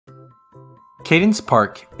Cadence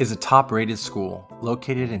Park is a top-rated school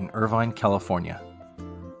located in Irvine, California.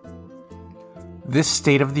 This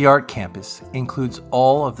state-of-the-art campus includes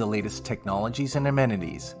all of the latest technologies and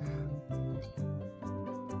amenities.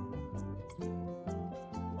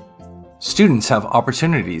 Students have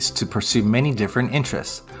opportunities to pursue many different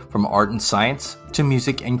interests, from art and science to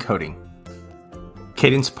music and coding.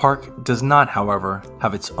 Cadence Park does not, however,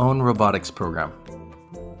 have its own robotics program.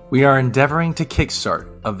 We are endeavoring to kickstart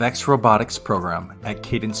a VEX robotics program at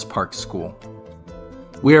Cadence Park School.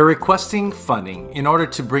 We are requesting funding in order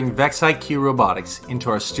to bring VEX IQ robotics into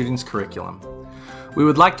our students' curriculum. We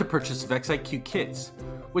would like to purchase VEX IQ kits,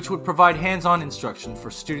 which would provide hands-on instruction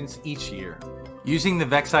for students each year. Using the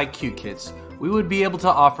VEX IQ kits, we would be able to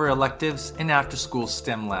offer electives and after-school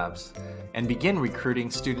STEM labs, and begin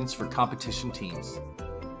recruiting students for competition teams.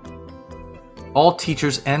 All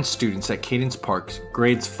teachers and students at Cadence Park,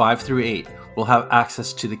 grades 5 through 8, will have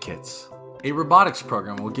access to the kits. A robotics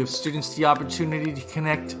program will give students the opportunity to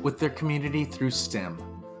connect with their community through STEM.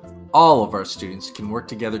 All of our students can work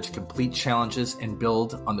together to complete challenges and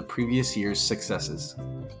build on the previous year's successes.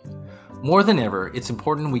 More than ever, it's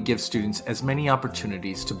important we give students as many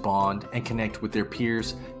opportunities to bond and connect with their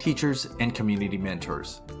peers, teachers, and community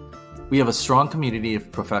mentors. We have a strong community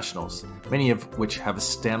of professionals, many of which have a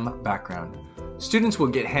STEM background. Students will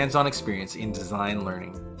get hands-on experience in design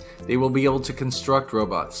learning. They will be able to construct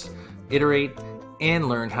robots, iterate, and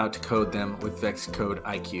learn how to code them with VEX Code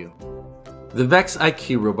IQ. The VEX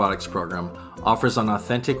IQ robotics program offers an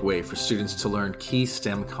authentic way for students to learn key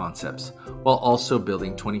STEM concepts while also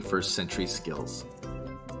building 21st century skills.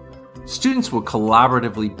 Students will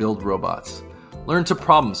collaboratively build robots, learn to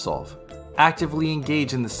problem solve, actively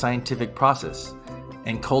engage in the scientific process,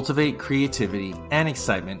 and cultivate creativity and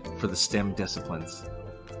excitement for the STEM disciplines.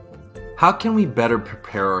 How can we better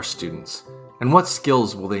prepare our students, and what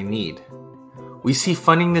skills will they need? We see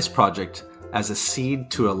funding this project as a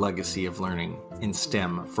seed to a legacy of learning in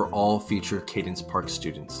STEM for all future Cadence Park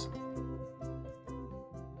students.